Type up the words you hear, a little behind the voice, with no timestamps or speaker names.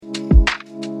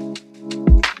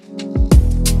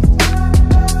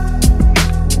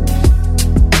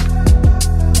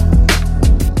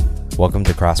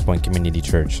Crosspoint Community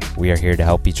Church. We are here to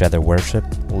help each other worship,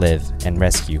 live, and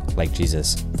rescue like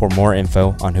Jesus. For more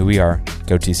info on who we are,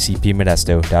 go to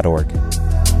cpmodesto.org.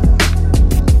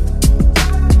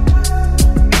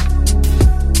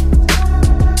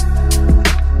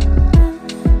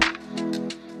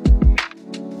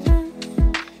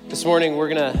 This morning, we're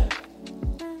going to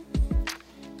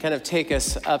kind of take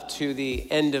us up to the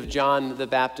end of John the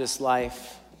Baptist's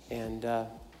life, and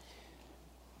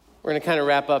we're going to kind of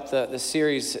wrap up the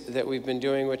series that we've been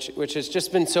doing, which has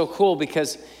just been so cool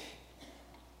because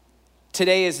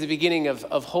today is the beginning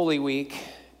of Holy Week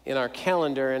in our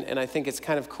calendar, and I think it's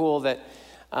kind of cool that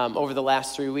over the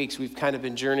last 3 weeks, we've kind of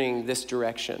been journeying this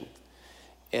direction.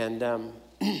 And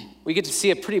we get to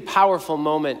see a pretty powerful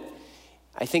moment,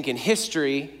 I think, in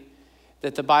history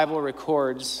that the Bible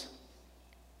records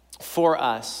for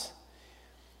us.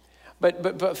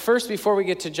 But first, before we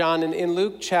get to John, in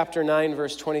Luke chapter 9,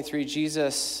 verse 23,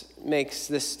 Jesus makes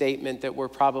this statement that we're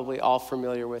probably all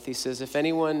familiar with. He says, if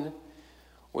anyone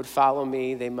would follow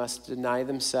me, they must deny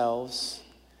themselves,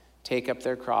 take up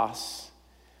their cross,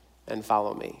 and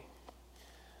follow me.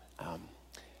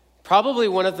 Probably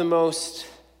one of the most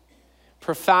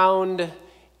profound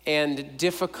and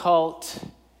difficult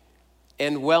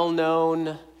and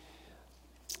well-known,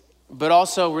 but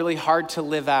also really hard to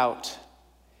live out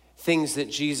things that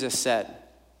Jesus said.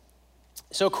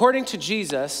 So according to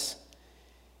Jesus,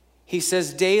 he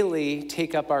says daily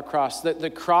take up our cross.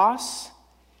 The cross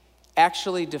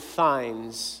actually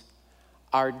defines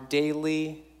our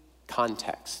daily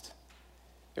context.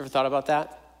 You ever thought about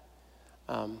that?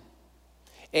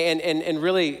 And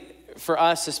really for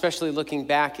us, especially looking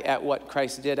back at what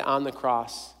Christ did on the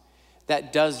cross,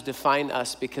 that does define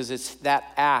us because it's that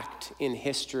act in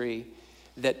history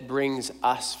that brings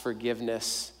us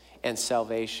forgiveness and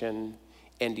salvation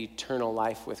and eternal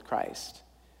life with Christ.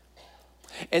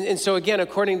 And so again,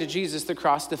 according to Jesus, the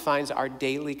cross defines our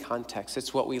daily context.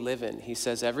 It's what we live in. He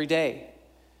says every day,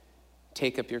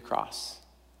 take up your cross.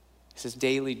 He says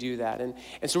daily do that. And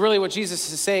so really what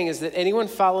Jesus is saying is that anyone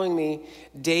following me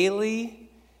daily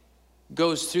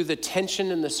goes through the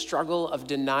tension and the struggle of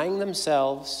denying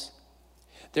themselves,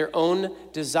 their own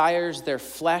desires, their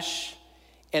flesh,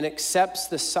 and accepts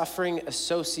the suffering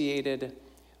associated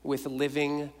with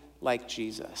living like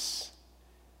Jesus.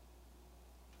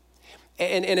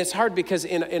 And it's hard because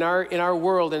in our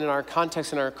world and in our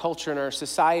context, in our culture, in our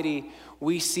society,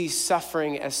 we see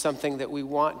suffering as something that we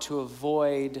want to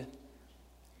avoid.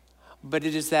 But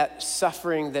it is that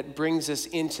suffering that brings us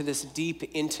into this deep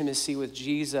intimacy with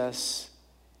Jesus.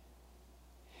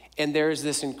 And there is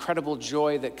this incredible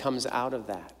joy that comes out of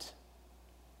that.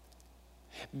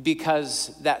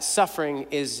 Because that suffering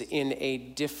is in a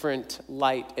different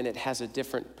light and it has a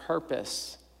different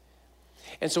purpose.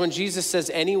 And so when Jesus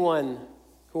says anyone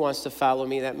who wants to follow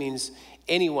me, that means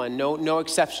anyone, no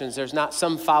exceptions. There's not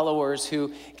some followers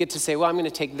who get to say, well, I'm going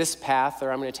to take this path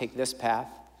or I'm going to take this path.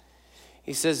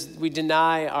 He says we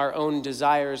deny our own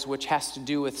desires, which has to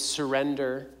do with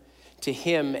surrender to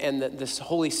him and this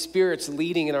Holy Spirit's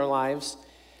leading in our lives.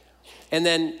 And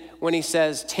then when he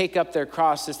says take up their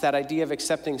cross, it's that idea of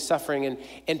accepting suffering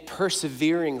and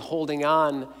persevering, holding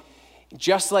on,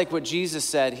 just like what Jesus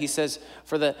said. He says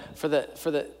for the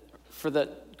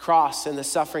cross and the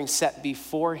suffering set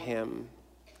before him,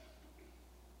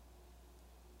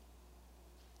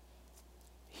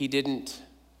 he didn't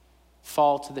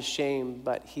fall to the shame,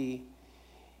 but he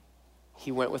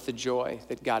went with the joy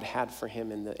that God had for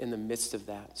him in the midst of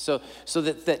that. So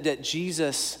that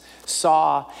Jesus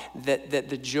saw that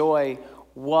the joy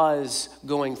was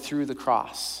going through the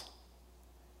cross.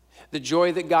 The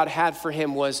joy that God had for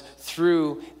him was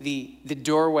through the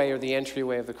doorway or the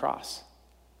entryway of the cross.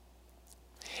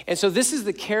 And so this is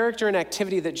the character and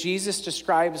activity that Jesus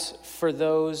describes for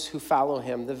those who follow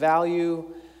him. The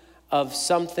value of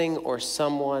something or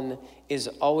someone is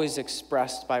always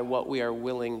expressed by what we are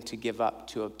willing to give up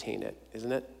to obtain it,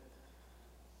 isn't it?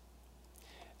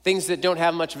 Things that don't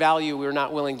have much value, we're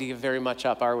not willing to give very much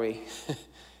up, are we?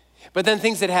 But then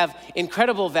things that have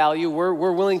incredible value, we're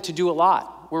willing to do a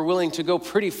lot. We're willing to go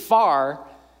pretty far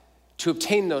to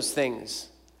obtain those things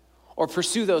or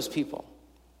pursue those people.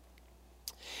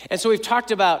 And so we've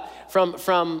talked about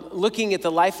from looking at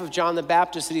the life of John the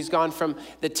Baptist, that he's gone from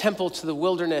the temple to the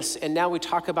wilderness, and now we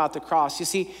talk about the cross. You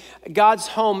see, God's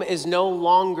home is no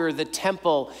longer the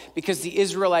temple because the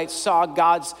Israelites saw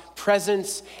God's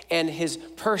presence and his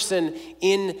person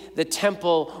in the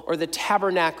temple or the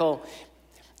tabernacle.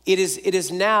 It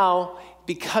is now,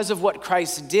 because of what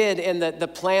Christ did and the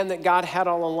plan that God had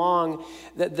all along,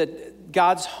 that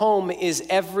God's home is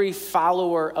every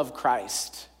follower of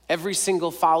Christ. Every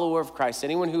single follower of Christ,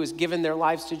 anyone who has given their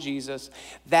lives to Jesus,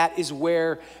 that is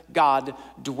where God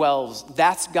dwells.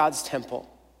 That's God's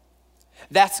temple.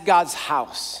 That's God's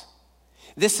house.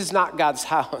 This is not God's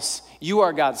house. You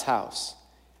are God's house.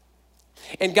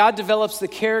 And God develops the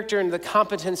character and the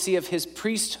competency of his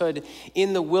priesthood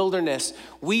in the wilderness.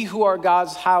 We who are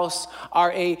God's house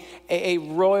are a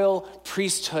royal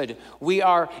priesthood. We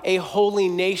are a holy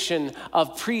nation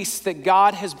of priests that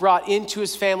God has brought into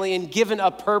his family and given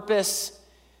a purpose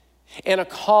and a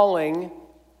calling.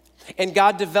 And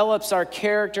God develops our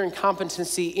character and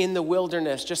competency in the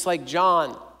wilderness, just like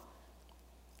John.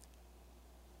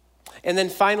 And then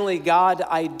finally, God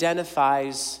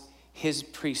identifies his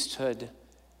priesthood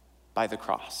by the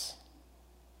cross.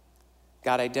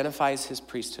 God identifies his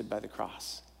priesthood by the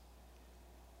cross.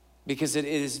 Because it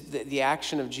is the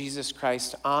action of Jesus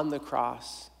Christ on the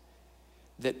cross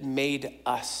that made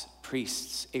us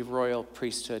priests, a royal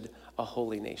priesthood, a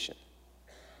holy nation.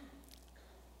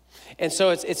 And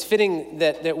so it's fitting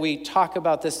that we talk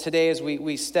about this today as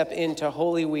we step into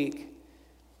Holy Week.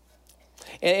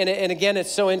 And again,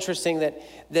 it's so interesting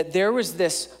that there was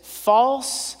this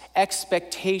false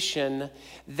expectation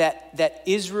that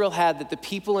Israel had, that the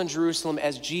people in Jerusalem,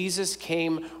 as Jesus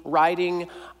came riding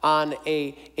on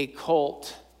a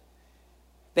colt,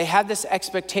 they had this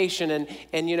expectation,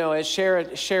 and you know, as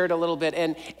shared a little bit,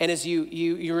 and as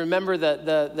you remember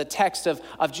the text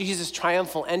of Jesus'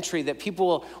 triumphal entry, that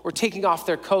people were taking off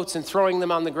their coats and throwing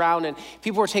them on the ground, and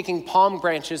people were taking palm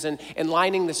branches and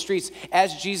lining the streets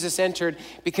as Jesus entered,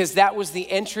 because that was the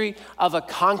entry of a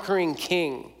conquering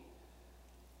king.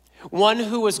 One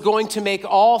who was going to make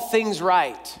all things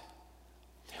right.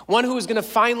 One who was going to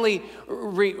finally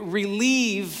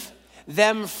relieve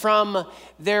them from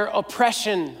their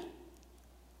oppression.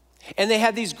 And they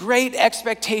had these great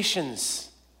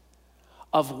expectations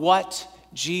of what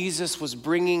Jesus was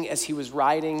bringing as he was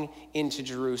riding into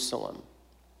Jerusalem.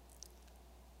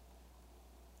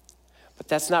 But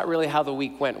that's not really how the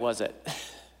week went, was it?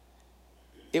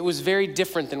 It was very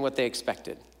different than what they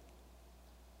expected.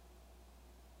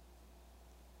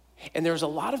 And there was a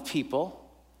lot of people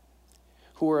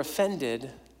who were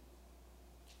offended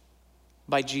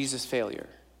by Jesus' failure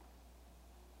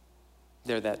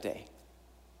there that day.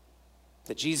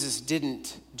 That Jesus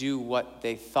didn't do what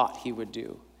they thought he would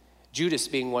do. Judas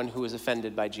being one who was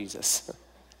offended by Jesus.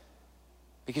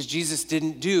 Because Jesus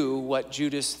didn't do what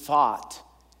Judas thought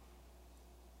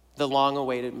the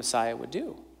long-awaited Messiah would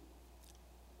do.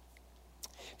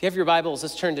 If you have your Bibles,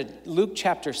 let's turn to Luke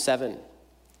chapter 7.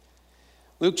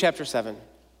 Luke chapter 7.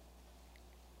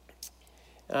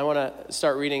 And I want to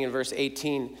start reading in verse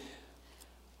 18.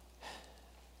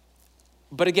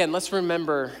 But again, let's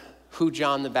remember who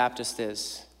John the Baptist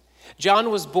is.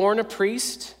 John was born a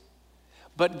priest,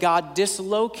 but God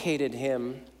dislocated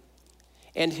him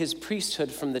and his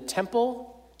priesthood from the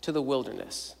temple to the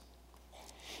wilderness.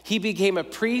 He became a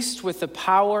priest with the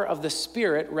power of the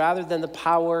Spirit rather than the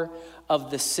power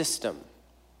of the system.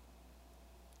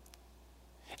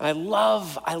 And I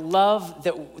love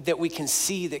that we can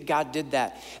see that God did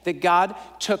that. That God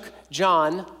took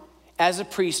John as a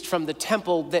priest from the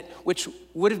temple, which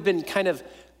would have been kind of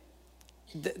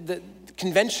the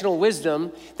conventional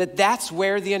wisdom, that's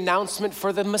where the announcement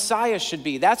for the Messiah should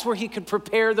be. That's where he could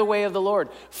prepare the way of the Lord,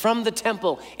 from the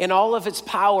temple in all of its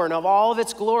power and of all of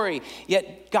its glory.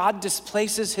 Yet God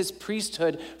displaces his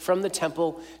priesthood from the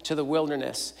temple to the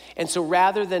wilderness. And so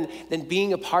rather than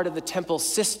being a part of the temple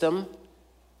system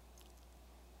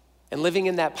and living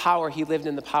in that power, he lived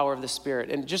in the power of the Spirit.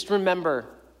 And just remember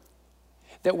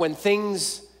that when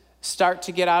things start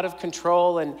to get out of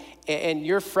control and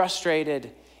you're frustrated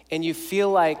and you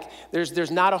feel like there's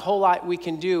not a whole lot we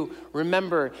can do,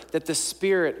 remember that the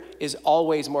Spirit is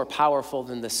always more powerful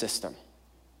than the system.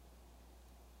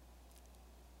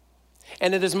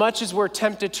 And that as much as we're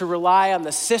tempted to rely on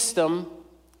the system,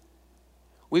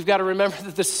 we've got to remember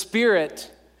that the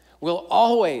Spirit will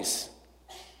always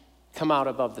come out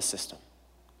above the system.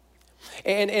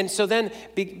 And so then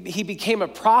he became a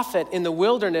prophet in the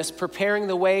wilderness, preparing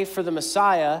the way for the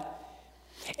Messiah.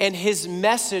 And his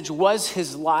message was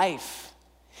his life.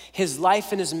 His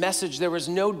life and his message, there was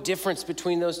no difference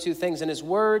between those two things. And his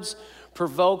words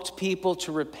provoked people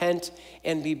to repent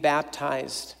and be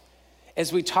baptized.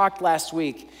 As we talked last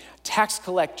week, tax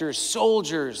collectors,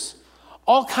 soldiers,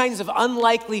 all kinds of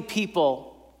unlikely people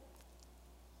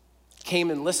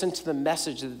came and listened to the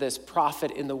message that this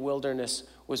prophet in the wilderness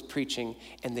was preaching,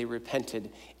 and they repented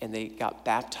and they got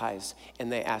baptized and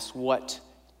they asked, what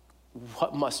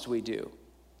must we do?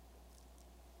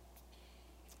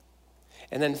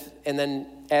 And then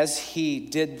as he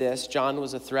did this, John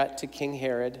was a threat to King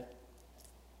Herod.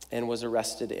 and was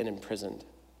arrested and imprisoned.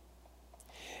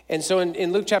 And so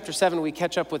in Luke chapter 7, we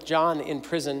catch up with John in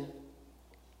prison,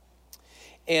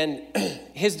 and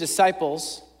his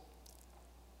disciples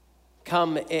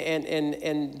come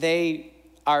and they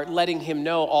are letting him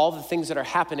know all the things that are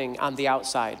happening on the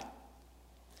outside.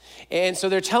 And so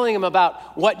they're telling him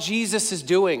about what Jesus is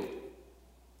doing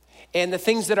and the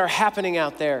things that are happening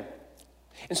out there.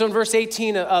 And so in verse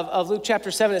 18 of Luke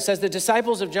chapter 7, it says, the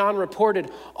disciples of John reported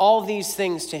all these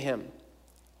things to him.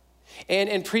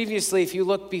 And previously, if you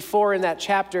look before in that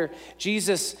chapter,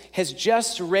 Jesus has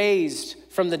just raised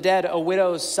from the dead a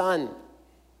widow's son.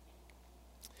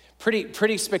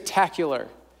 Pretty spectacular.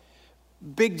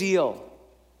 Big deal.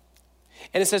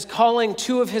 And it says, calling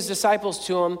two of his disciples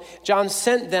to him, John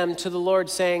sent them to the Lord,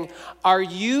 saying, are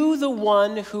you the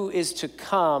one who is to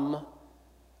come,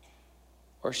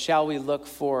 or shall we look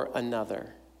for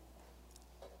another?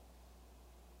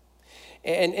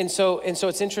 And so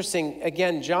it's interesting,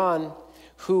 again, John,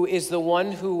 who is the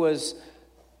one who was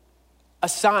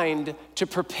assigned to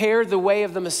prepare the way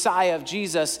of the Messiah of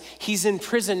Jesus, he's in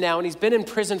prison now, and he's been in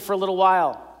prison for a little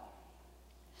while.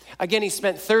 Again, he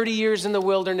spent 30 years in the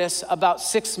wilderness, about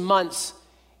 6 months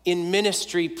in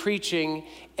ministry preaching,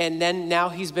 and then now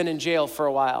he's been in jail for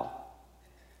a while.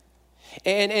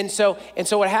 And so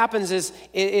what happens is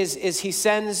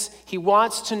he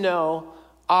wants to know,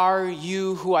 are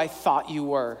you who I thought you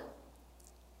were?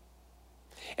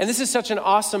 And this is such an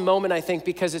awesome moment, I think,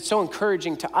 because it's so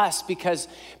encouraging to us, because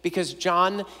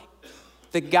John,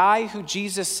 the guy who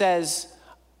Jesus says,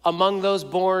 among those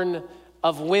born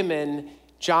of women,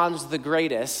 John's the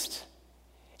greatest,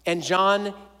 and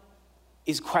John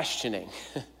is questioning.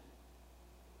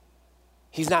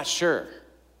 He's not sure,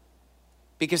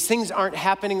 because things aren't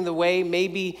happening the way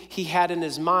maybe he had in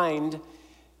his mind,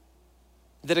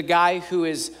 that a guy who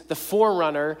is the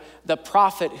forerunner, the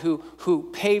prophet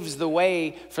who paves the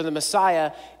way for the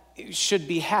Messiah should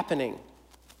be happening.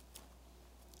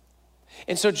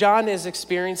 And so John is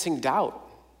experiencing doubt.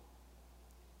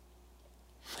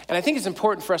 And I think it's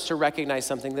important for us to recognize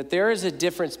something, that there is a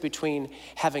difference between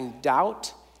having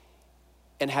doubt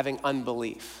and having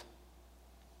unbelief.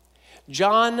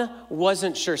 John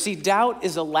wasn't sure. See, doubt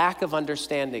is a lack of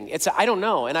understanding. It's I don't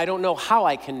know, and I don't know how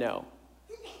I can know.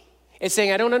 It's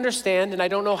saying I don't understand, and I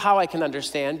don't know how I can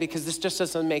understand, because this just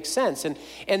doesn't make sense.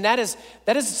 And that is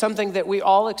something that we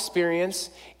all experience,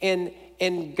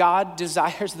 and God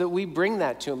desires that we bring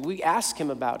that to him. We ask him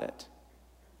about it.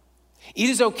 It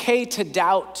is okay to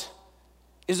doubt.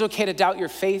 It is okay to doubt your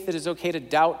faith. It is okay to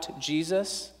doubt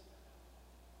Jesus.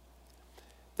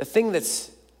 The thing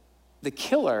that's the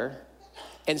killer,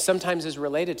 and sometimes is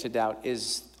related to doubt,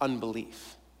 is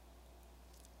unbelief.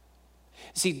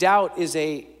 See, doubt is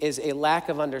a lack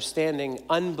of understanding.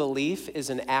 Unbelief is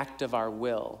an act of our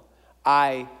will.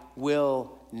 I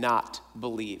will not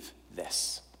believe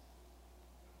this.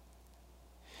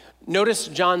 Notice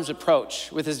John's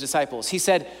approach with his disciples. He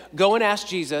said, go and ask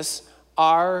Jesus,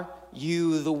 are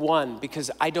you the one? Because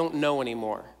I don't know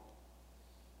anymore.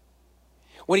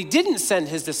 What he didn't send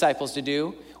his disciples to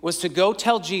do was to go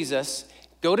to Jesus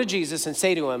and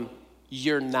say to him,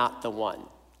 you're not the one.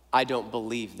 I don't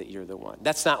believe that you're the one.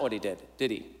 That's not what he did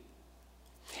he?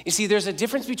 You see, there's a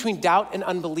difference between doubt and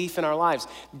unbelief in our lives.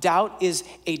 Doubt is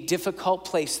a difficult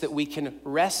place that we can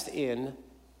rest in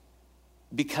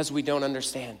because we don't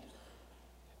understand,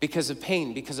 because of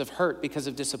pain, because of hurt, because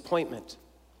of disappointment.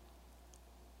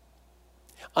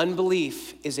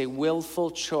 Unbelief is a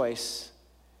willful choice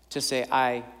to say,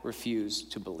 I refuse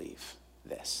to believe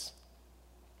this.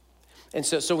 And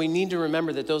so we need to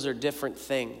remember that those are different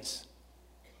things.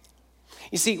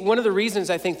 You see, one of the reasons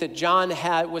I think that John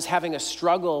was having a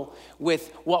struggle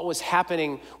with what was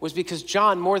happening was because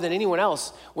John, more than anyone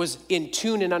else, was in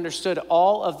tune and understood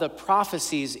all of the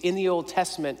prophecies in the Old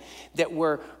Testament that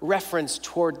were referenced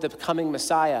toward the coming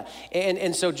Messiah.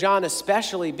 And so John,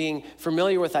 especially being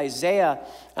familiar with Isaiah,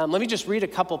 let me just read a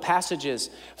couple passages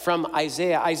from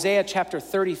Isaiah. Isaiah chapter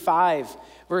 35,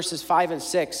 verses 5 and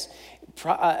 6.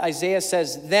 Isaiah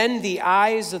says, then the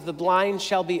eyes of the blind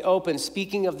shall be opened,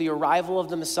 speaking of the arrival of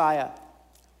the Messiah,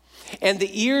 and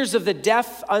the ears of the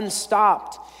deaf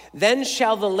unstopped. Then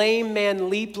shall the lame man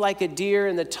leap like a deer,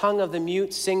 and the tongue of the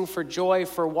mute sing for joy,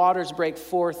 for waters break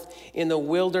forth in the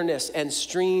wilderness and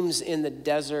streams in the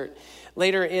desert.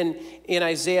 Later in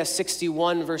Isaiah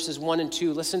 61, verses 1 and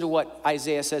 2, listen to what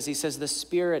Isaiah says. He says, the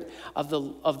Spirit of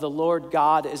the Lord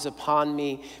God is upon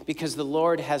me, because the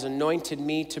Lord has anointed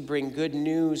me to bring good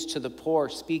news to the poor,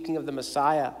 speaking of the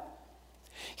Messiah.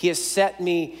 He has set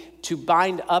me to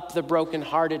bind up the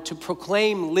brokenhearted, to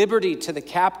proclaim liberty to the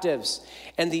captives,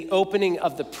 and the opening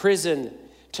of the prison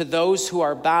to those who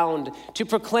are bound, to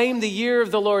proclaim the year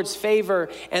of the Lord's favor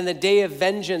and the day of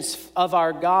vengeance of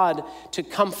our God, to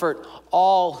comfort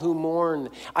all who mourn.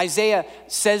 Isaiah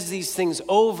says these things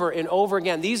over and over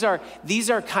again. These are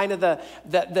kind of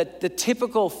the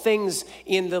typical things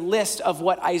in the list of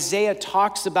what Isaiah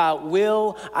talks about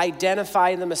will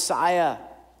identify the Messiah.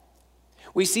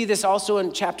 We see this also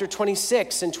in chapter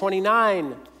 26 and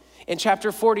 29. In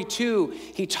chapter 42,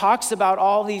 he talks about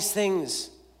all these things.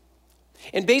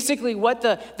 And basically what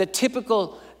the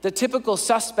typical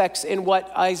suspects in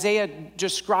what Isaiah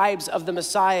describes of the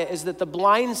Messiah is that the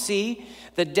blind see,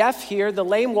 the deaf hear, the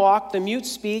lame walk, the mute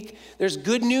speak. There's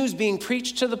good news being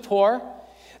preached to the poor.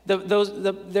 There's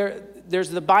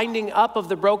the binding up of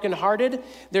the brokenhearted.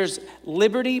 There's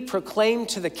liberty proclaimed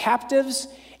to the captives,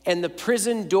 and the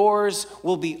prison doors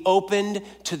will be opened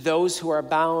to those who are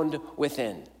bound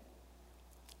within.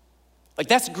 Like,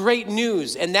 that's great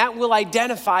news, and that will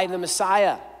identify the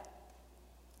Messiah.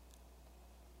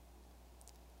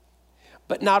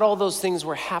 But not all those things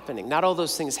were happening. Not all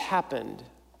those things happened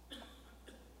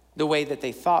the way that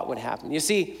they thought would happen. You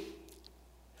see,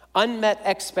 unmet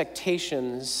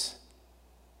expectations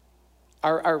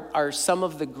are some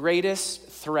of the greatest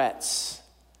threats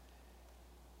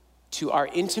to our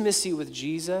intimacy with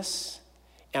Jesus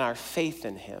and our faith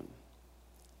in him,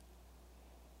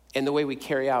 and the way we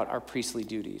carry out our priestly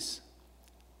duties.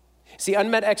 See,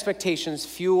 unmet expectations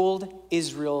fueled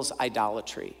Israel's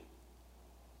idolatry.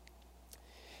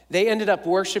 They ended up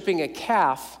worshiping a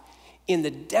calf in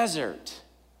the desert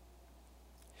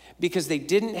because they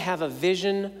didn't have a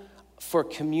vision for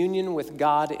communion with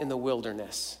God in the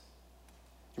wilderness.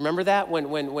 Remember that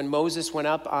when Moses went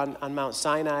up on Mount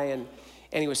Sinai and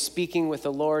he was speaking with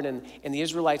the Lord, and the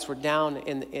Israelites were down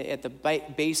at the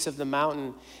base of the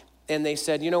mountain. And they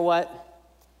said, you know what?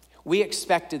 We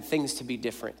expected things to be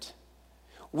different.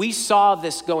 We saw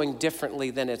this going differently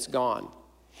than it's gone.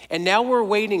 And now we're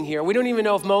waiting here. We don't even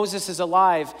know if Moses is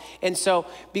alive. And so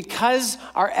because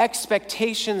our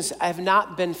expectations have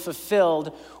not been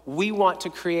fulfilled, we want to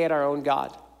create our own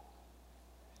God.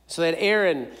 So that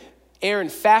Aaron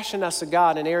fashioned us a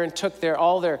God, and Aaron took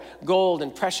all their gold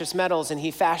and precious metals, and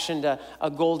he fashioned a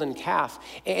golden calf.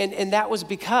 And that was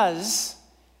because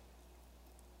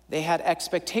they had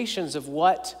expectations of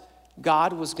what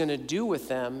God was going to do with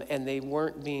them, and they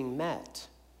weren't being met.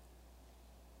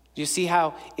 Do you see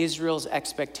how Israel's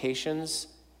expectations,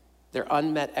 their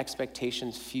unmet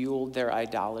expectations, fueled their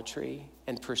idolatry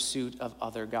and pursuit of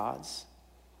other gods?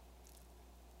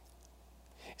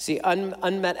 See,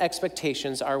 unmet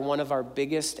expectations are one of our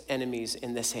biggest enemies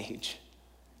in this age.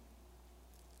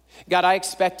 God, I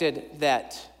expected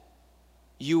that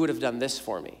you would have done this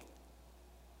for me.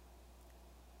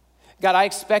 God, I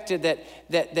expected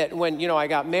that when I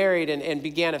got married and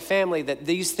began a family, that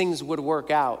these things would work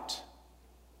out.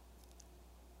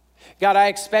 God, I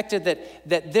expected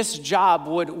that this job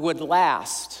would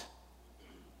last.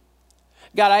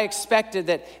 God, I expected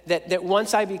that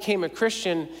once I became a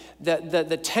Christian,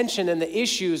 the tension and the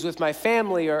issues with my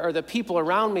family or the people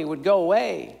around me would go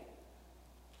away.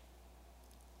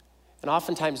 And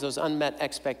oftentimes those unmet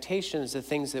expectations, the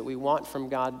things that we want from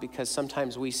God, because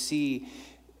sometimes we see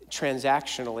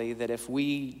transactionally that if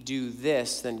we do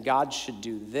this, then God should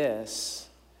do this.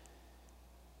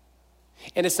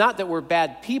 And it's not that we're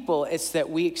bad people, it's that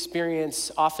we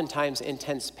experience oftentimes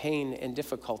intense pain and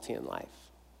difficulty in life.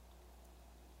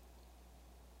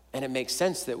 And it makes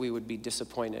sense that we would be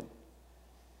disappointed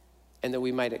and that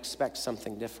we might expect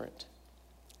something different.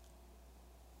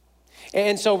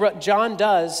 And so what John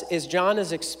does is John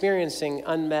is experiencing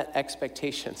unmet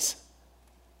expectations.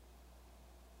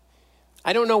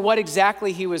 I don't know what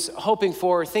exactly he was hoping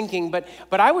for or thinking, but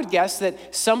I would guess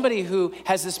that somebody who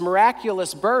has this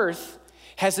miraculous birth,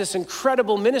 has this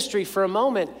incredible ministry for a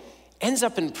moment, ends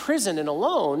up in prison and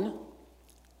alone.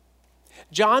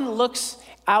 John looks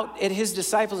out at his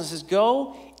disciples and says,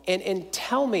 go and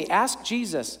tell me, ask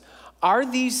Jesus, are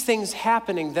these things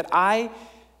happening that I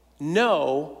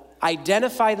know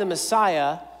identify the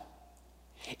Messiah?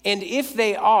 And if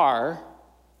they are,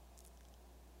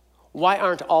 why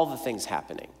aren't all the things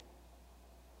happening?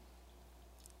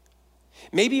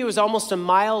 Maybe it was almost a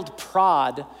mild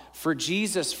prod for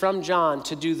Jesus from John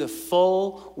to do the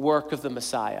full work of the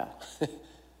Messiah.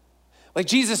 Like,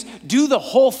 Jesus, do the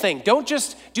whole thing. Don't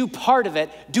just do part of it,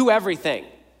 do everything.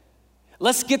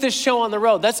 Let's get this show on the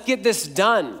road. Let's get this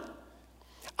done.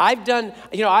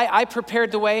 I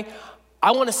prepared the way.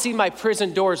 I want to see my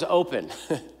prison doors open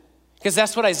because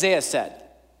that's what Isaiah said.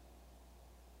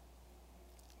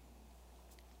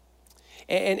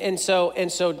 And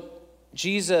so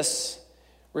Jesus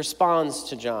responds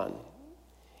to John.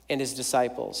 and his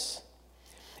disciples.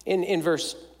 In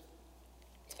verse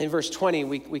 20,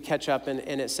 we catch up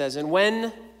and it says, and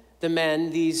when the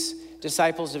men, these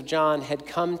disciples of John, had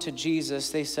come to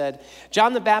Jesus, they said,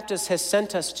 John the Baptist has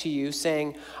sent us to you,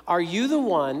 saying, are you the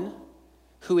one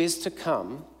who is to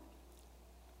come,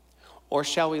 or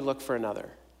shall we look for another?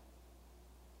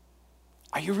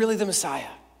 Are you really the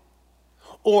Messiah?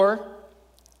 Or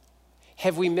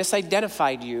have we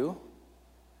misidentified you?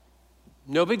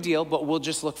 No big deal, but we'll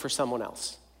just look for someone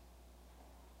else.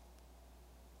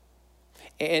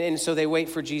 And so they wait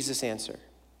for Jesus' answer.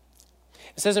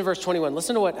 It says in verse 21,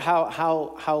 listen to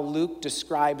how Luke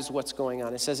describes what's going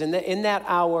on. It says, in that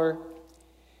hour,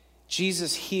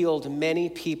 Jesus healed many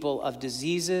people of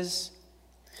diseases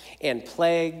and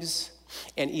plagues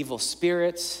and evil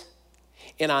spirits,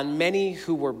 and on many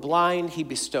who were blind, he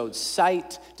bestowed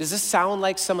sight. Does this sound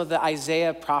like some of the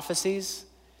Isaiah prophecies?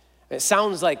 It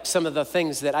sounds like some of the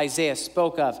things that Isaiah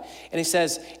spoke of. And he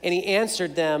says, and he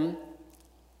answered them,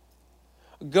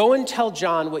 go and tell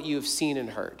John what you have seen and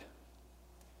heard.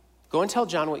 Go and tell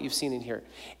John what you've seen and heard.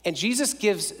 And Jesus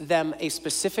gives them a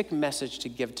specific message to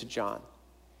give to John.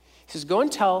 He says, go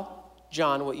and tell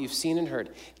John what you've seen and heard.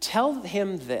 Tell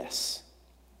him this.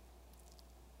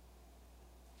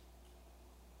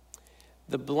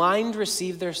 The blind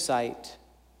receive their sight,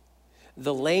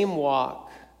 the lame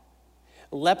walk,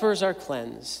 lepers are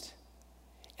cleansed,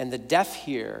 and the deaf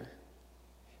hear,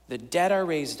 the dead are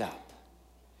raised up.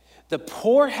 The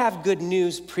poor have good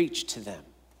news preached to them.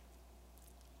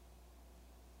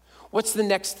 What's the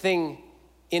next thing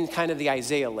in kind of the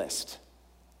Isaiah list?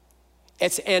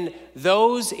 And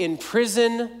those in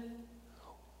prison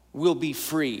will be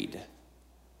freed.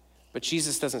 But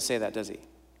Jesus doesn't say that, does he?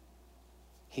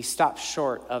 He stops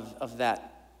short of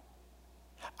that,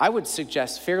 I would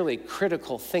suggest, fairly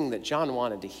critical thing that John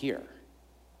wanted to hear.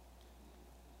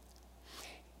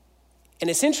 And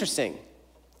it's interesting.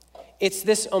 It's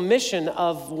this omission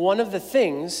of one of the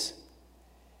things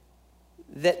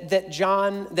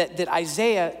that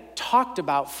Isaiah talked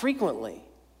about frequently. It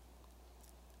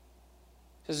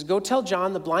says, go tell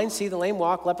John, the blind see, the lame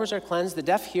walk, lepers are cleansed, the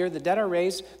deaf hear, the dead are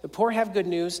raised, the poor have good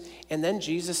news. And then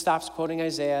Jesus stops quoting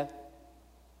Isaiah.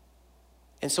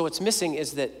 And so what's missing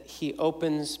is that he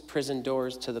opens prison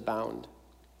doors to the bound.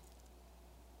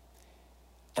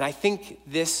 And I think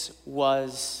this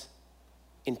was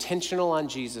intentional on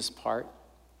Jesus' part.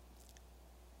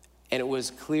 And it was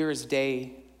clear as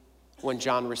day when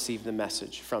John received the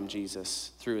message from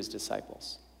Jesus through his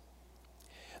disciples.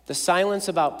 The silence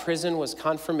about prison was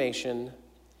confirmation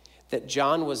that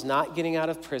John was not getting out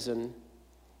of prison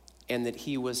and that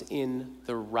he was in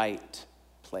the right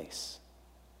place.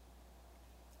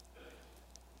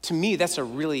 To me, that's a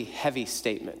really heavy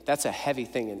statement. That's a heavy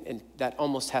thing, and that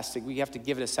almost has to, we have to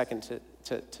give it a second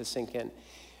to sink in.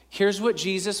 Here's what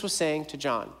Jesus was saying to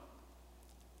John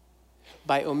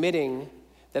by omitting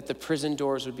that the prison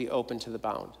doors would be open to the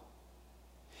bound.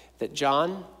 That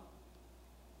John,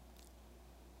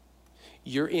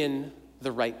 you're in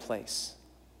the right place,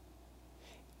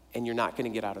 and you're not going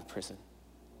to get out of prison.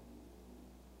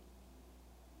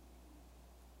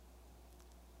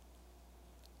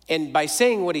 And by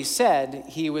saying what he said,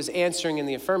 he was answering in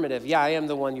the affirmative. Yeah, I am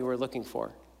the one you were looking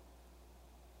for.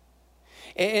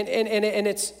 And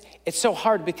it's so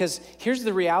hard because here's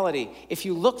the reality. If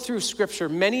you look through Scripture,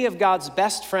 many of God's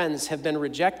best friends have been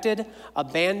rejected,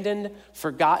 abandoned,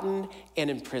 forgotten, and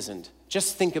imprisoned.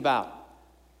 Just think about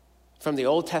from the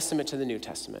Old Testament to the New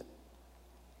Testament.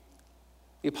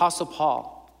 The Apostle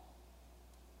Paul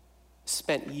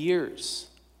spent years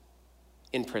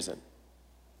in prison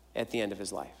at the end of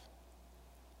his life.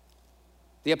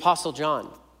 The Apostle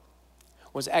John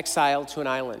was exiled to an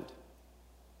island.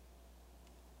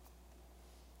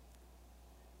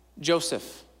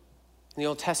 Joseph in the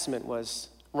Old Testament was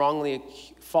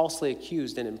falsely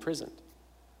accused and imprisoned.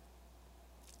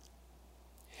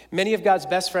 Many of God's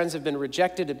best friends have been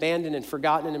rejected, abandoned, and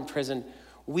forgotten and imprisoned.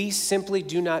 We simply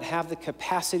do not have the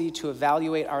capacity to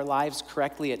evaluate our lives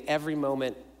correctly at every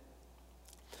moment.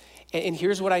 And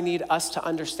here's what I need us to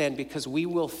understand, because we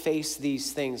will face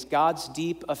these things. God's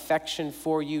deep affection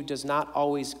for you does not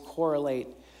always correlate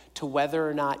to whether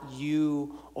or not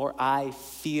you or I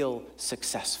feel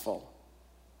successful.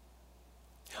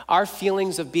 Our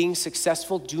feelings of being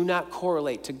successful do not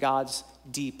correlate to God's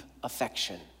deep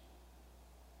affection.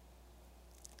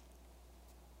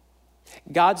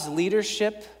 God's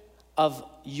leadership of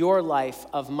your life,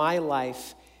 of my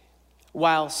life,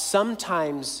 while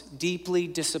sometimes deeply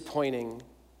disappointing,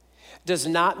 does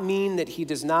not mean that he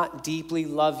does not deeply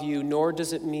love you, nor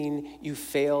does it mean you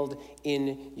failed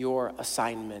in your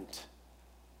assignment.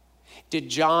 Did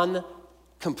John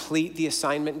complete the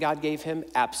assignment God gave him?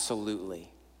 Absolutely.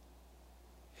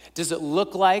 Does it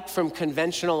look like from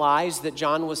conventional eyes that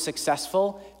John was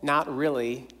successful? Not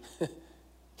really.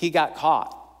 He got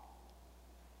caught.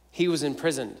 He was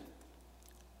imprisoned.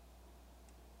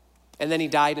 And then he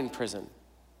died in prison,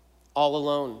 all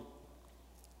alone.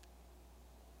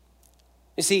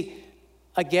 You see,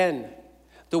 again,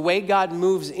 the way God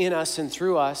moves in us and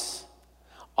through us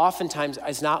oftentimes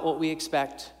is not what we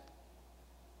expect,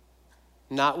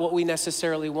 not what we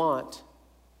necessarily want.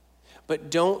 But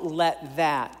don't let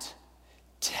that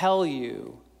tell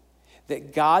you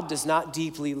that God does not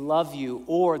deeply love you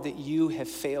or that you have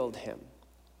failed him.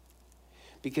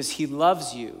 Because he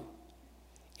loves you,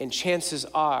 and chances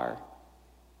are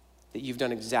that you've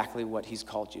done exactly what he's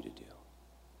called you to do.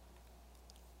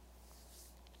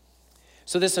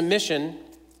 So this omission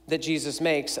that Jesus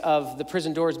makes of the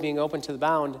prison doors being open to the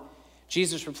bound,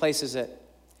 Jesus replaces it.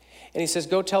 And he says,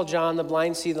 go tell John, the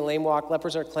blind see, the lame walk,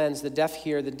 lepers are cleansed, the deaf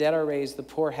hear, the dead are raised, the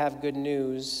poor have good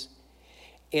news.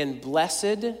 And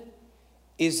blessed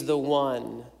is the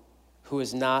one who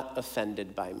is not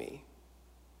offended by me.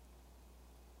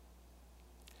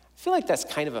 I feel like that's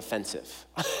kind of offensive.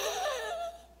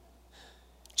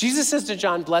 Jesus says to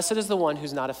John, blessed is the one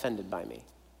who's not offended by me.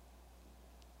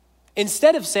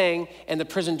 Instead of saying, and the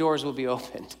prison doors will be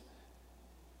opened.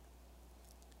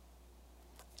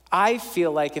 I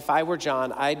feel like if I were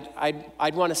John,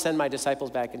 I'd want to send my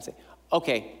disciples back and say,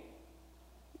 okay,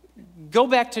 go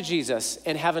back to Jesus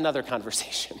and have another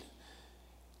conversation.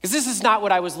 Because this is not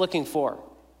what I was looking for.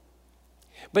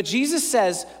 But Jesus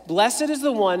says, blessed is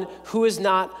the one who is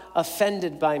not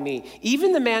offended by me.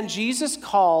 Even the man Jesus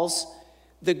calls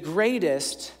the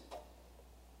greatest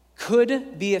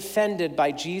could be offended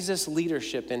by Jesus'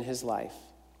 leadership in his life.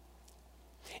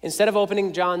 Instead of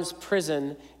opening John's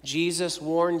prison, Jesus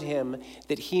warned him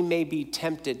that he may be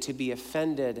tempted to be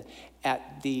offended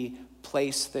at the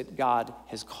place that God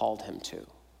has called him to. And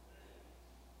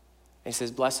he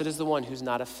says, blessed is the one who's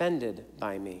not offended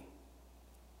by me.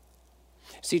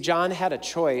 See, John had a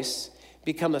choice: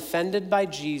 become offended by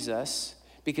Jesus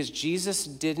because Jesus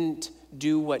didn't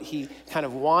do what he kind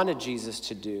of wanted Jesus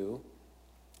to do,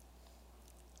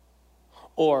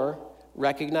 or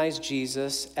recognize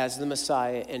Jesus as the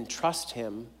Messiah and trust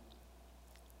him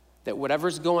that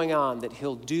whatever's going on, that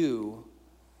he'll do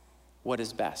what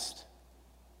is best.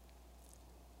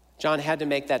 John had to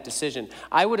make that decision.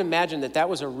 I would imagine that that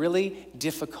was a really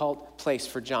difficult place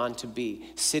for John to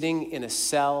be, sitting in a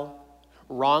cell,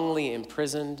 wrongly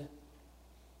imprisoned,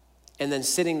 and then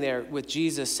sitting there with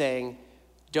Jesus saying,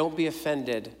 don't be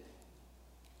offended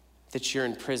that you're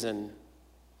in prison.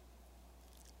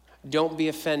 Don't be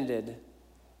offended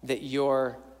that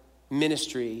your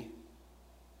ministry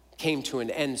came to an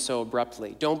end so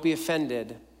abruptly. Don't be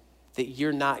offended that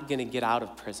you're not going to get out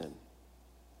of prison.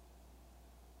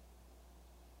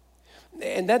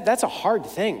 And that's a hard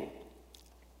thing.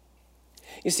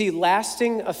 You see,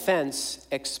 lasting offense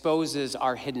exposes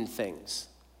our hidden things.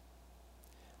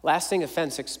 Lasting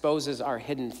offense exposes our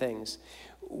hidden things.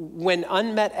 When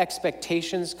unmet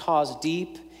expectations cause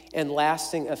deep and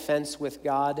lasting offense with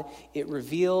God, it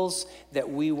reveals that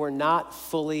we were not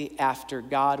fully after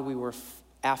God. We were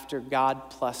after God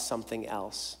plus something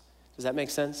else. Does that make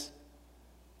sense?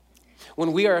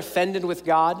 When we are offended with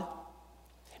God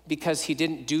because he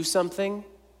didn't do something,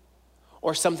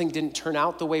 or something didn't turn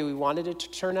out the way we wanted it to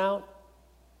turn out,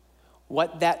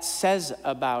 what that says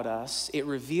about us, it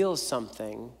reveals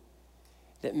something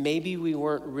that maybe we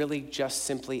weren't really just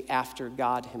simply after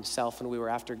God himself, and we were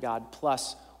after God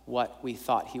plus what we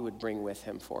thought he would bring with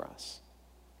him for us.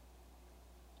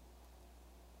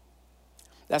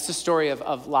 That's the story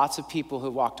of lots of people who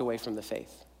walked away from the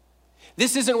faith.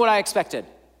 This isn't what I expected.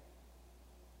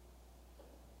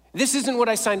 This isn't what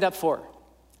I signed up for.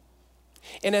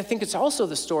 And I think it's also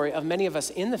the story of many of us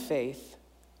in the faith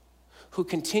who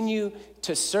continue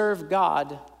to serve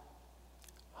God,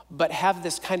 but have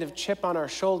this kind of chip on our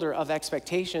shoulder of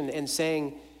expectation and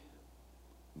saying,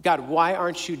 God, why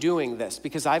aren't you doing this?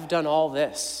 Because I've done all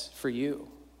this for you.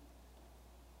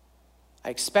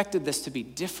 I expected this to be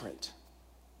different.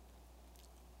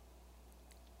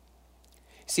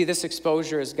 See, this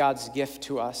exposure is God's gift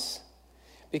to us,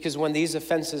 because when these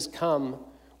offenses come,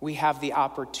 we have the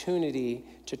opportunity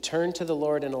to turn to the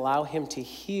Lord and allow him to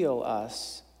heal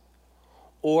us,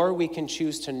 or we can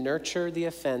choose to nurture the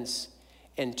offense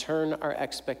and turn our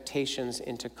expectations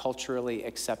into culturally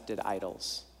accepted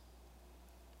idols.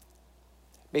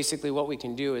 Basically, what we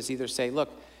can do is either say, look,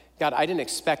 God, I didn't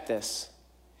expect this,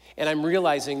 and I'm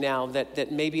realizing now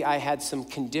that maybe I had some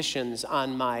conditions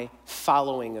on my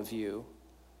following of you.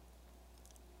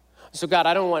 So God,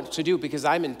 I don't want to do it because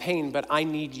I'm in pain, but I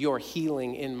need your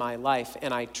healing in my life,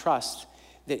 and I trust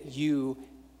that you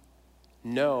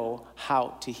know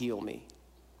how to heal me.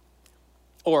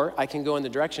 Or I can go in the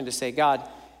direction to say, God,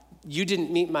 you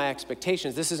didn't meet my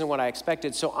expectations. This isn't what I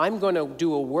expected, so I'm going to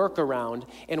do a workaround,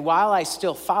 and while I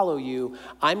still follow you,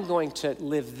 I'm going to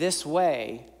live this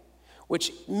way,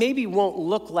 which maybe won't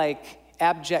look like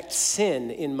abject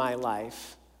sin in my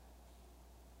life,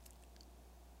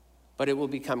 but it will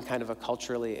become kind of a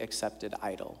culturally accepted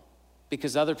idol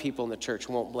because other people in the church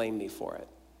won't blame me for it.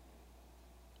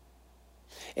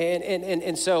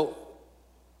 And so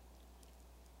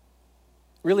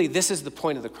really this is the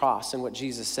point of the cross and what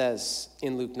Jesus says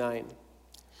in Luke 9.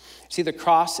 See, the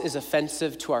cross is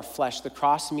offensive to our flesh. The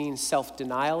cross means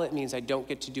self-denial. It means I don't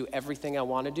get to do everything I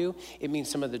want to do. It means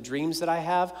some of the dreams that I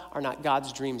have are not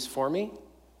God's dreams for me.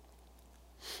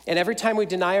 And every time we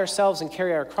deny ourselves and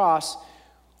carry our cross,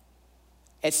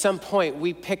 at some point,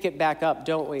 we pick it back up,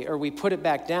 don't we? Or we put it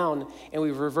back down and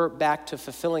we revert back to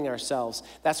fulfilling ourselves.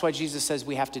 That's why Jesus says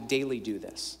we have to daily do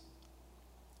this.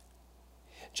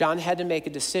 John had to make a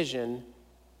decision,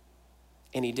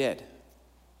 and he did.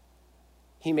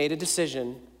 He made a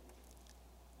decision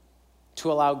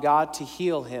to allow God to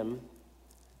heal him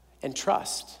and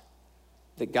trust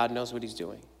that God knows what he's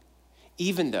doing,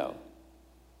 even though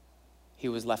he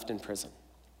was left in prison.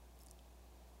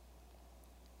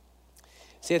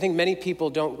 See, I think many people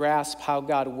don't grasp how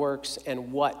God works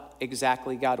and what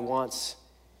exactly God wants,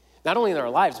 not only in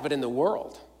our lives, but in the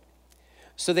world.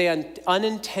 So they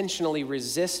unintentionally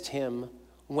resist him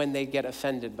when they get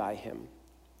offended by him.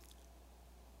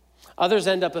 Others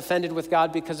end up offended with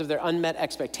God because of their unmet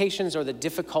expectations or the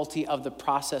difficulty of the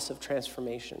process of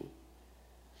transformation.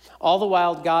 All the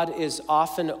while, God is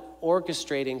often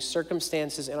orchestrating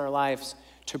circumstances in our lives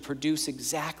to produce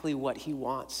exactly what he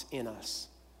wants in us.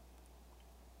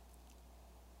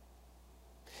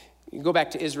 You go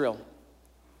back to Israel.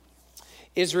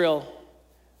 Israel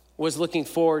was looking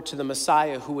forward to the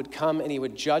Messiah who would come and he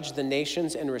would judge the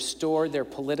nations and restore their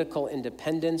political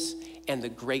independence and the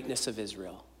greatness of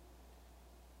Israel.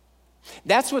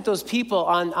 That's what those people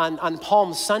on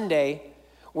Palm Sunday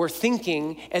were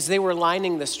thinking as they were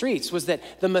lining the streets, was that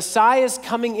the Messiah is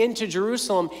coming into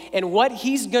Jerusalem, and what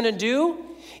he's going to do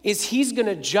is he's going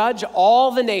to judge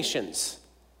all the nations.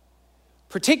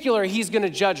 Particularly, he's going to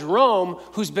judge Rome,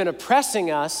 who's been oppressing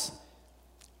us,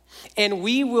 and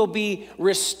we will be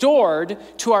restored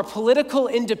to our political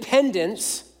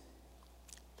independence,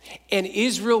 and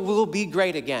Israel will be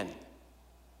great again.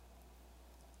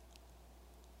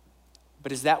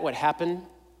 But is that what happened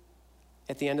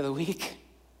at the end of the week?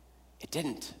 It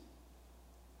didn't.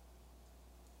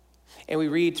 And we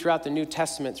read throughout the New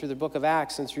Testament, through the book of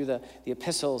Acts and through the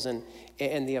epistles and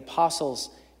the apostles,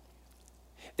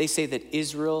 they say that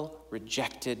Israel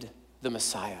rejected the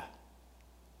Messiah.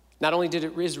 Not only did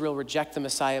Israel reject the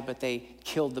Messiah, but they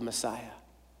killed the Messiah.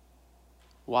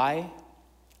 Why?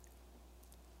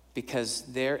 Because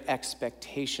their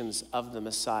expectations of the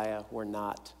Messiah were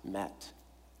not met.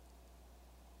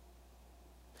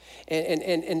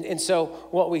 And so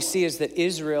what we see is that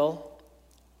Israel,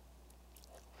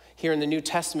 here in the New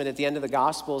Testament at the end of the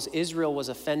Gospels, Israel was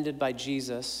offended by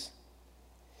Jesus,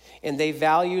 and they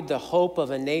valued the hope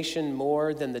of a nation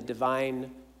more than the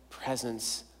divine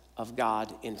presence of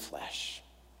God in flesh.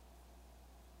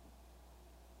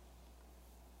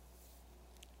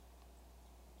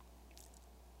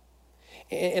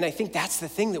 And I think that's the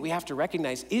thing that we have to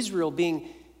recognize. Israel being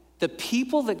the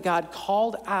people that God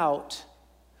called out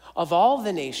of all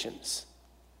the nations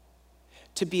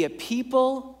to be a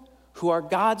people who are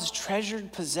God's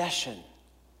treasured possession.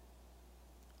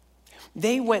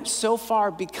 They went so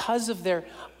far because of their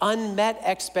unmet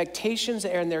expectations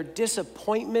and their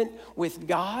disappointment with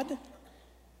God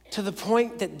to the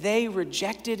point that they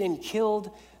rejected and killed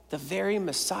the very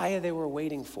Messiah they were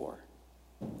waiting for.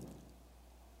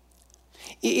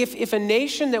 If a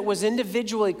nation that was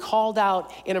individually called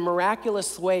out in a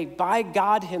miraculous way by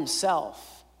God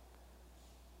himself,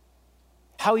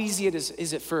 how easy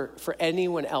is it for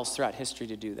anyone else throughout history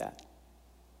to do that?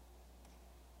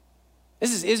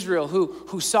 This is Israel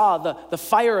who saw the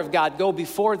fire of God go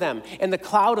before them and the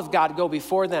cloud of God go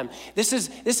before them. This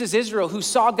is Israel who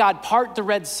saw God part the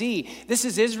Red Sea. This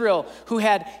is Israel who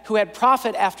had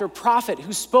prophet after prophet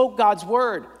who spoke God's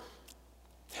word.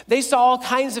 They saw all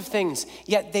kinds of things,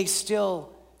 yet they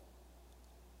still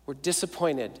were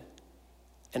disappointed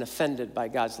and offended by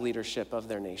God's leadership of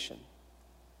their nation.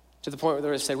 To the point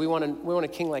where they said, we want a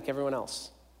king like everyone else.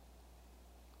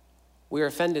 We are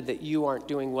offended that you aren't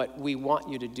doing what we want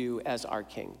you to do as our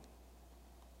king.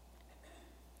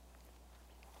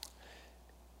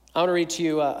 I want to read to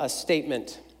you a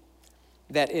statement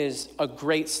that is a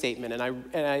great statement,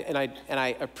 and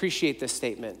I appreciate this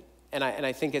statement, and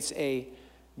I think it's a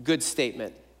good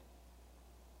statement.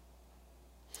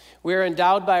 We are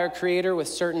endowed by our Creator with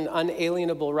certain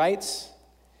unalienable rights,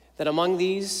 that among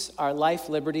these are life,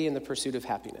 liberty, and the pursuit of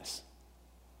happiness.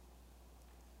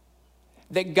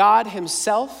 That God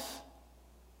himself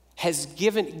has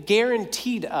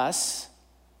guaranteed us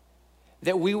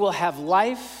that we will have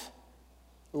life,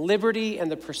 liberty,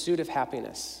 and the pursuit of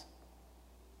happiness.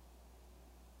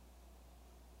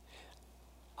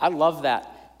 I love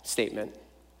that statement,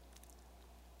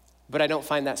 but I don't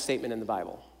find that statement in the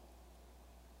Bible.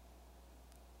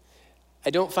 I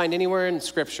don't find anywhere in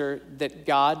Scripture that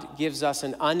God gives us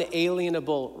an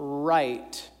unalienable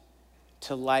right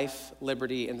to life,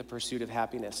 liberty, and the pursuit of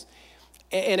happiness.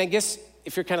 And I guess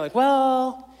if you're kind of like,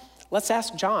 well, let's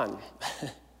ask John.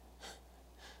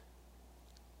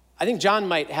 I think John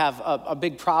might have a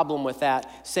big problem with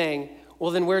that, saying,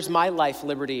 well, then where's my life,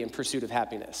 liberty, and pursuit of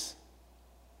happiness?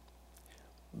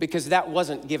 Because that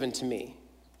wasn't given to me.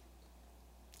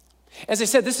 As I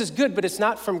said, this is good, but it's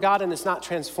not from God and it's not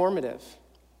transformative.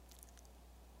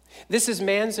 This is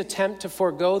man's attempt to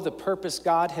forego the purpose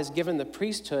God has given the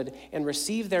priesthood and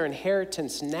receive their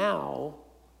inheritance now,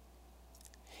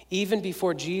 even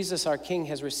before Jesus, our King,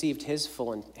 has received his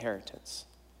full inheritance.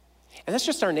 And that's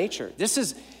just our nature. This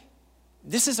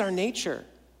is our nature.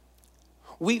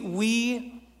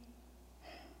 We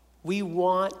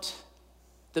want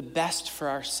the best for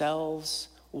ourselves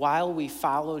while we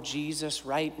follow Jesus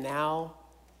right now.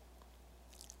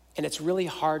 And it's really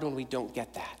hard when we don't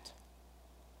get that.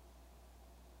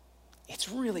 It's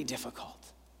really difficult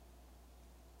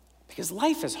because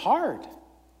life is hard. And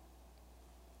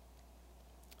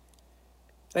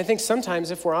I think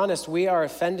sometimes, if we're honest, we are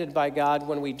offended by God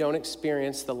when we don't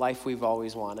experience the life we've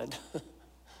always wanted.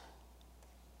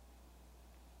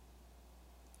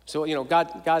 So,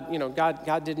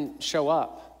 God didn't show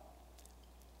up.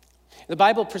 The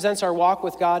Bible presents our walk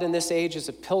with God in this age as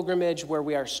a pilgrimage where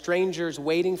we are strangers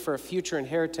waiting for a future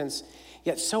inheritance.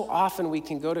 Yet so often we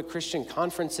can go to Christian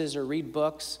conferences or read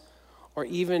books, or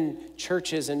even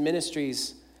churches and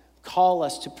ministries call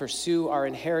us to pursue our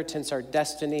inheritance, our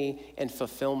destiny, and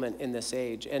fulfillment in this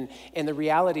age. And the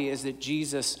reality is that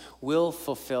Jesus will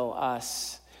fulfill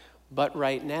us. But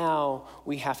right now,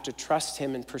 we have to trust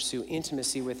him and pursue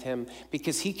intimacy with him,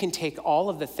 because he can take all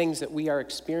of the things that we are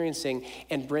experiencing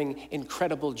and bring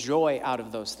incredible joy out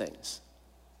of those things.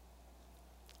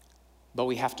 But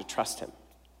we have to trust him.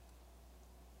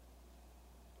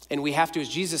 And we have to, as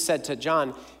Jesus said to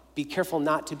John, be careful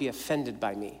not to be offended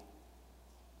by me,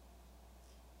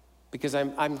 because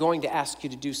I'm going to ask you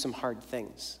to do some hard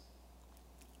things.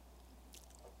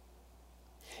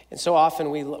 And so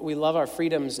often we love our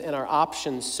freedoms and our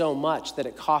options so much that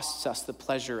it costs us the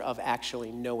pleasure of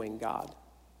actually knowing God.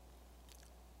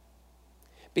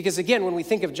 Because again, when we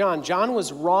think of John, John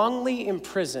was wrongly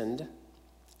imprisoned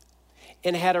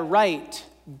and had a right,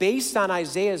 based on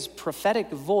Isaiah's prophetic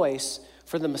voice,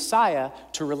 for the Messiah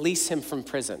to release him from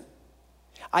prison.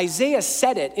 Isaiah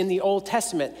said it in the Old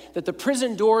Testament, that the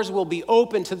prison doors will be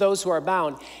open to those who are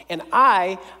bound. And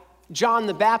I, John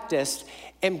the Baptist,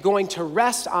 am going to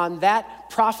rest on that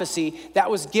prophecy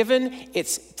that was given.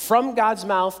 It's from God's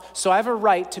mouth, so I have a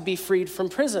right to be freed from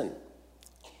prison.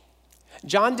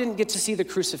 John didn't get to see the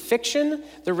crucifixion,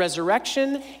 the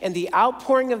resurrection, and the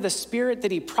outpouring of the Spirit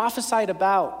that he prophesied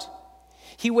about.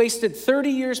 He wasted 30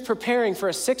 years preparing for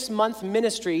a 6-month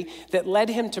ministry that led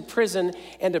him to prison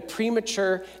and a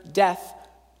premature death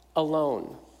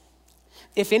alone.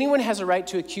 If anyone has a right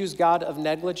to accuse God of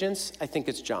negligence, I think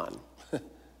it's John.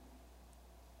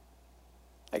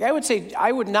 Like I would say,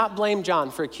 I would not blame John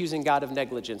for accusing God of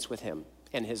negligence with him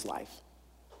and his life.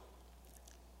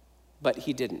 But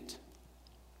he didn't.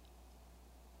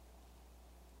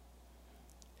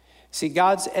 See,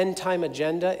 God's end-time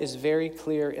agenda is very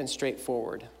clear and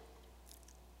straightforward.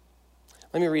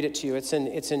 Let me read it to you. It's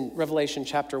in Revelation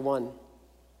chapter 1.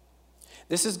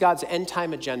 This is God's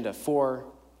end-time agenda for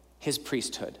his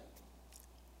priesthood.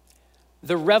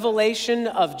 The revelation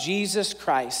of Jesus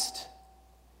Christ,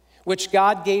 which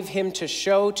God gave him to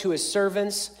show to his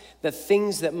servants the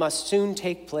things that must soon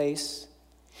take place.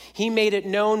 He made it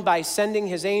known by sending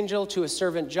his angel to his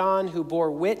servant John, who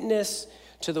bore witness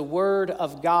to the word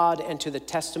of God and to the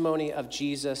testimony of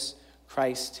Jesus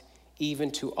Christ,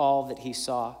 even to all that he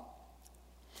saw.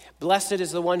 Blessed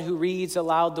is the one who reads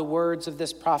aloud the words of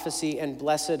this prophecy, and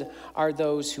blessed are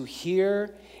those who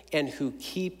hear and who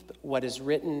keep what is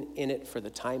written in it, for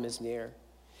the time is near.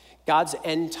 God's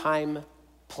end time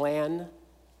plan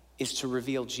is to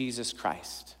reveal Jesus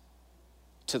Christ,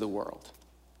 to the world.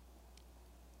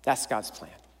 That's God's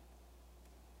plan.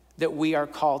 That we are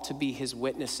called to be his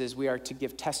witnesses. We are to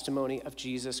give testimony of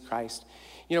Jesus Christ.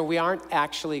 You know, we aren't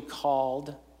actually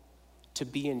called to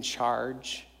be in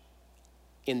charge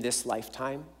in this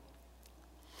lifetime.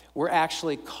 We're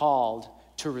actually called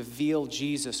to reveal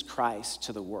Jesus Christ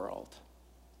to the world.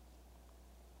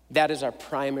 That is our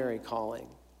primary calling.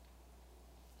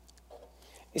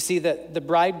 You see, the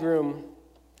bridegroom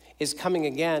is coming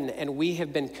again, and we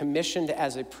have been commissioned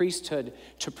as a priesthood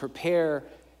to prepare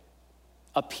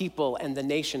a people and the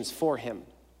nations for him.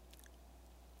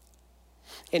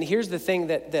 And here's the thing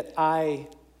that I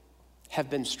have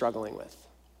been struggling with.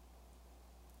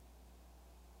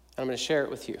 I'm going to share it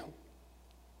with you.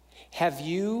 Have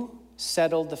you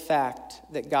settled the fact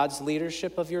that God's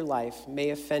leadership of your life may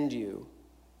offend you?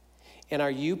 And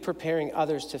are you preparing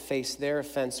others to face their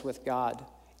offense with God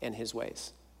and his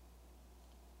ways?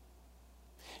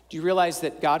 Do you realize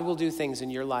that God will do things in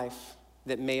your life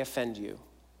that may offend you?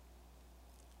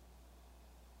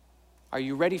 Are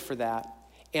you ready for that?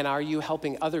 And are you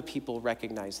helping other people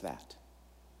recognize that?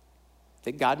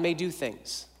 That God may do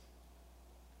things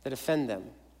that offend them.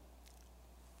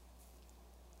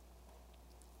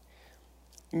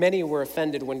 Many were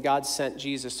offended when God sent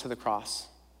Jesus to the cross.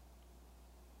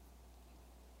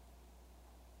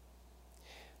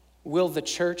 Will the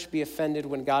church be offended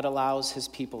when God allows his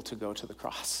people to go to the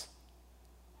cross?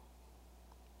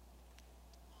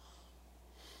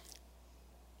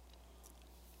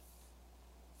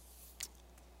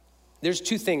 There's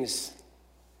two things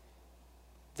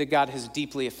that God has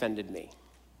deeply offended me.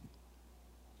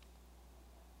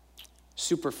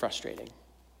 Super frustrating.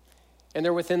 And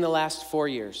they're within the last 4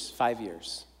 years, 5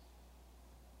 years.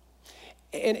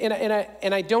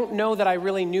 And I don't know that I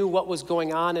really knew what was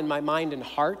going on in my mind and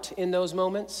heart in those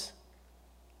moments.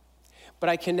 But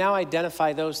I can now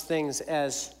identify those things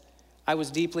as I was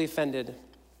deeply offended.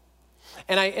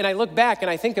 And I look back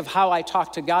and I think of how I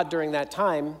talked to God during that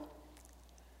time.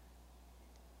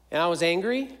 And I was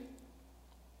angry.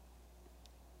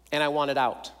 And I wanted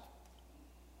out.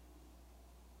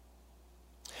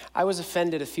 I was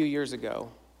offended a few years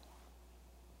ago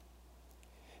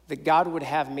that God would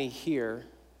have me here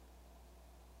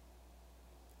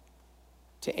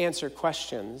to answer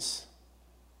questions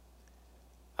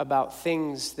about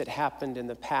things that happened in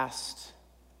the past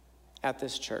at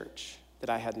this church that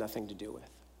I had nothing to do with.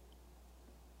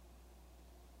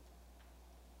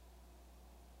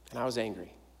 And I was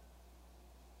angry.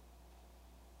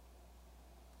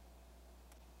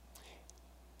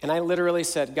 And I literally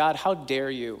said, God, how dare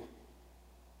you?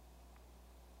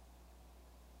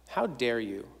 How dare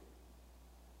you?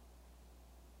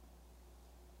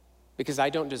 Because I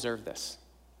don't deserve this.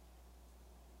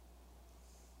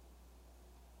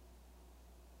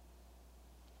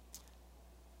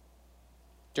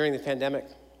 During the pandemic,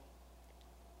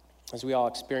 as we all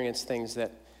experienced things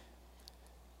that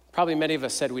probably many of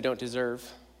us said we don't deserve,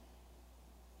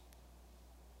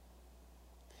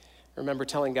 I remember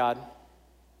telling God,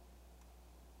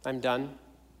 I'm done.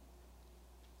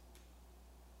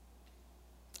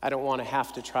 I don't want to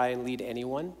have to try and lead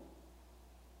anyone.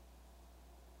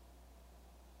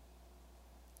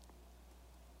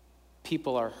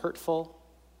 People are hurtful.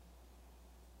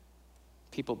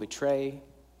 People betray.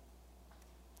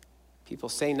 People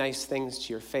say nice things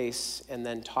to your face and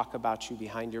then talk about you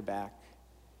behind your back.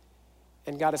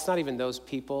 And God, it's not even those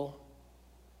people.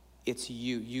 It's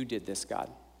you. You did this,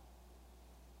 God.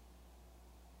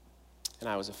 And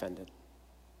I was offended.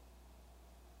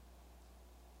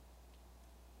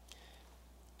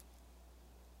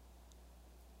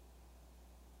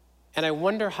 And I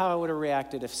wonder how I would have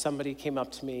reacted if somebody came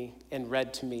up to me and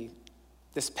read to me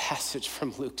this passage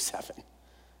from Luke 7.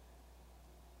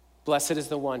 Blessed is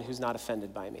the one who's not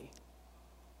offended by me.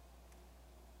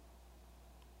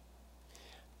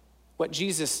 What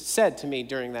Jesus said to me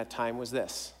during that time was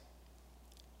this: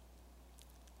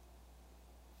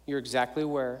 you're exactly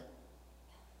where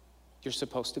you're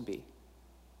supposed to be.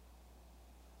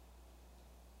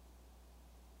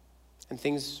 And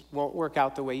things won't work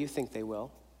out the way you think they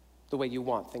will, the way you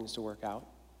want things to work out.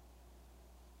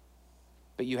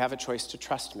 But you have a choice to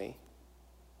trust me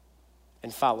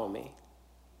and follow me,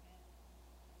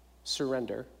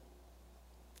 surrender,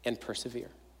 and persevere.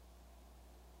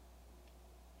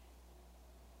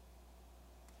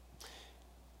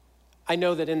 I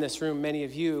know that in this room, many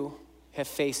of you have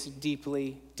faced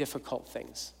deeply difficult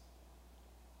things.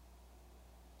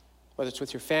 Whether it's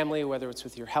with your family, whether it's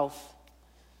with your health,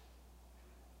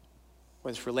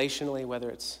 whether it's relationally, whether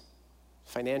it's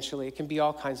financially, it can be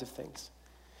all kinds of things.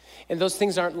 And those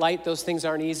things aren't light, those things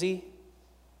aren't easy.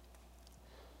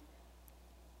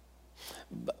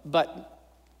 But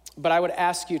I would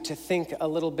ask you to think a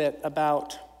little bit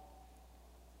about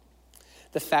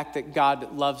the fact that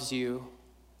God loves you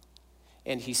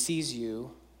and he sees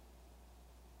you,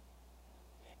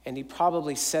 and he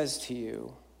probably says to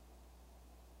you,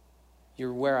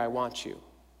 you're where I want you.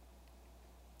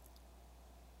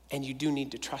 And you do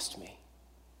need to trust me.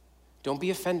 Don't be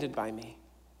offended by me.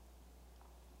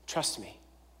 Trust me.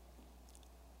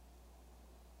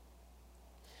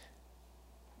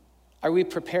 Are we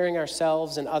preparing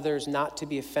ourselves and others not to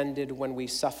be offended when we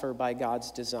suffer by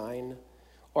God's design?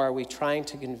 Or are we trying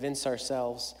to convince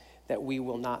ourselves that we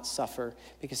will not suffer?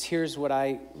 Because here's what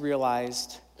I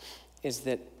realized is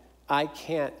that I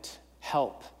can't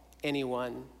help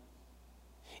anyone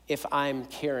if I'm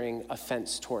carrying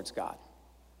offense towards God.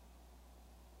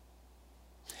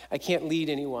 I can't lead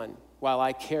anyone while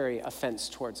I carry offense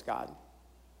towards God.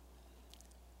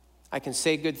 I can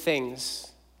say good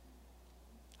things.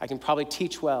 I can probably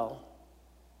teach well,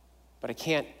 but I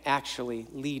can't actually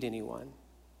lead anyone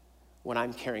when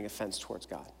I'm carrying offense towards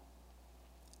God.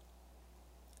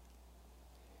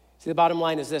 See, the bottom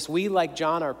line is this. We, like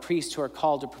John, are priests who are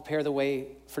called to prepare the way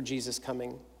for Jesus'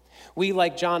 coming. We,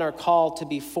 like John, are called to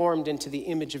be formed into the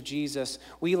image of Jesus.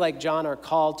 We, like John, are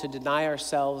called to deny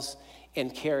ourselves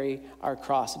and carry our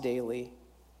cross daily.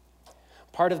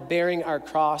 Part of bearing our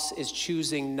cross is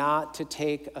choosing not to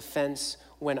take offense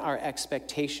when our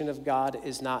expectation of God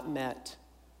is not met.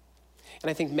 And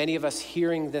I think many of us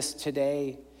hearing this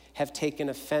today have taken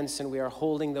offense, and we are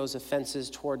holding those offenses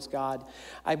towards God.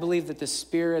 I believe that the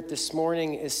Spirit this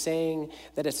morning is saying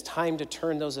that it's time to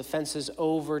turn those offenses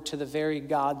over to the very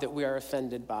God that we are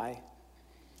offended by.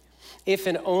 If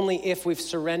and only if we've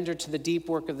surrendered to the deep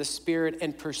work of the Spirit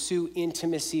and pursue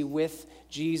intimacy with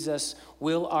Jesus,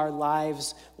 will our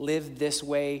lives lived this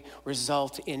way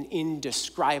result in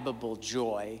indescribable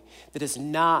joy that is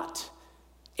not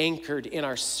anchored in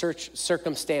our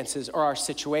circumstances or our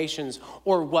situations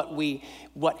or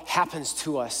what happens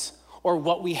to us or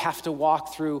what we have to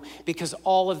walk through, because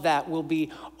all of that will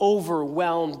be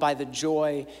overwhelmed by the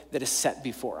joy that is set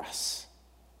before us.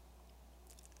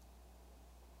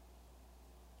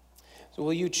 So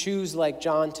will you choose, like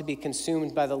John, to be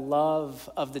consumed by the love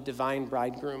of the divine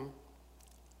bridegroom?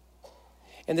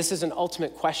 And this is an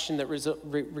ultimate question that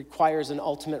requires an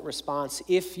ultimate response.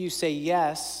 If you say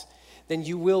yes, then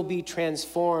you will be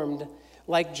transformed.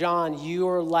 Like John,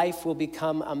 your life will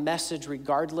become a message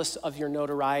regardless of your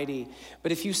notoriety.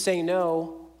 But if you say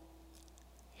no,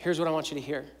 here's what I want you to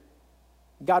hear.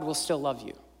 God will still love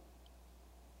you.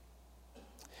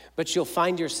 But you'll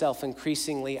find yourself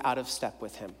increasingly out of step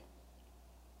with him.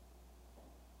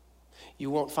 You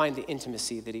won't find the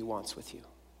intimacy that he wants with you.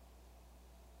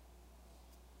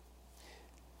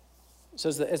 So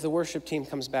as the worship team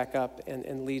comes back up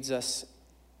and leads us,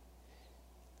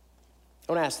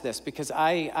 I want to ask this, because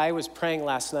I was praying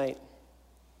last night,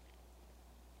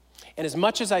 and as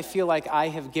much as I feel like I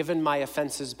have given my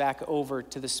offenses back over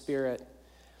to the Spirit,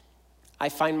 I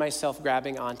find myself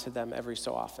grabbing onto them every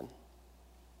so often.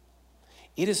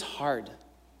 It is hard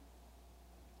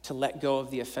to let go of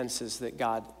the offenses that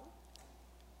God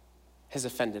has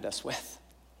offended us with.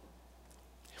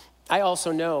 I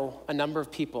also know a number of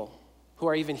people who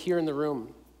are even here in the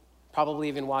room, probably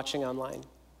even watching online,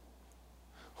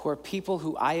 who are people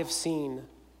who I have seen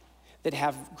that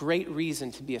have great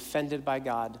reason to be offended by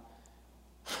God,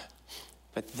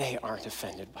 but they aren't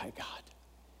offended by God.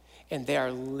 And they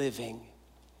are living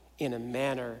in a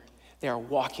manner, they are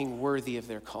walking worthy of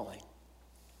their calling.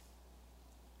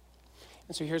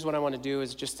 And so here's what I want to do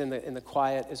is just in the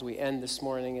quiet as we end this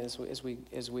morning,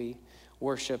 as we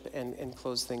worship and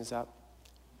close things up.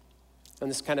 And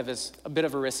this kind of is a bit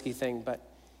of a risky thing, but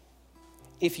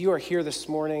if you are here this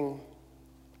morning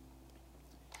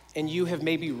and you have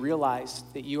maybe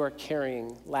realized that you are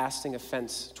carrying lasting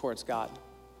offense towards God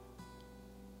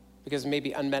because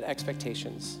maybe unmet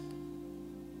expectations,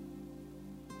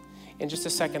 in just a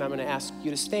second, I'm going to ask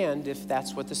you to stand if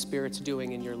that's what the Spirit's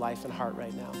doing in your life and heart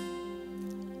right now.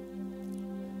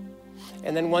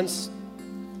 And then once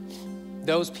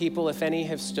those people, if any,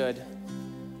 have stood,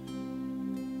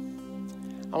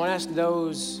 I want to ask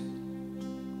those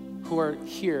who are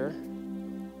here,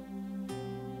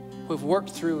 who have worked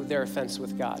through their offense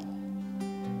with God.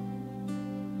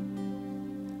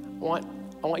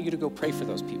 I want you to go pray for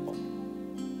those people.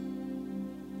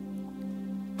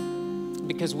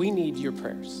 Because we need your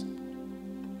prayers.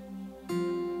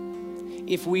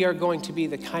 If we are going to be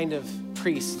the kind of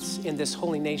priests in this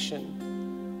holy nation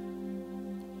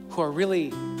who are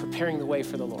really preparing the way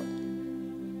for the Lord.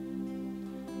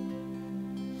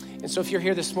 And so if you're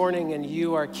here this morning and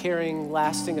you are carrying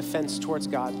lasting offense towards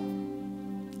God,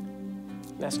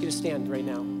 I ask you to stand right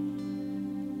now.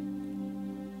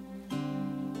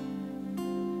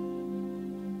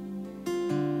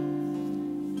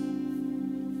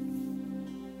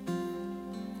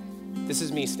 This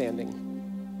is me standing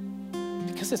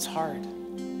because it's hard.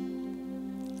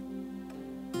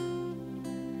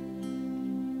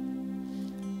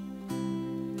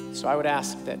 So I would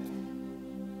ask that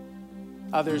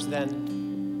others then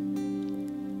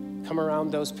come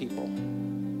around those people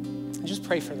and just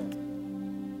pray for them.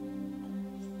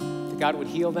 That God would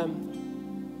heal them,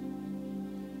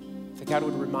 that God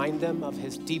would remind them of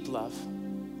his deep love,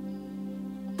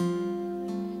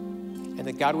 and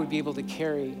that God would be able to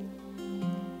carry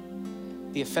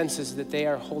the offenses that they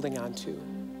are holding on to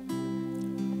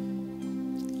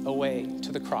away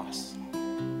to the cross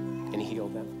and heal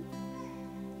them.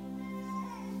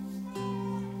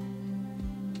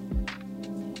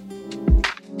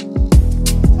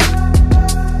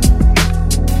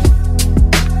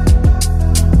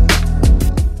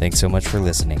 Thanks so much for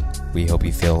listening. We hope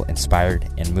you feel inspired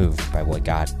and moved by what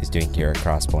God is doing here at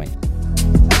Crosspoint.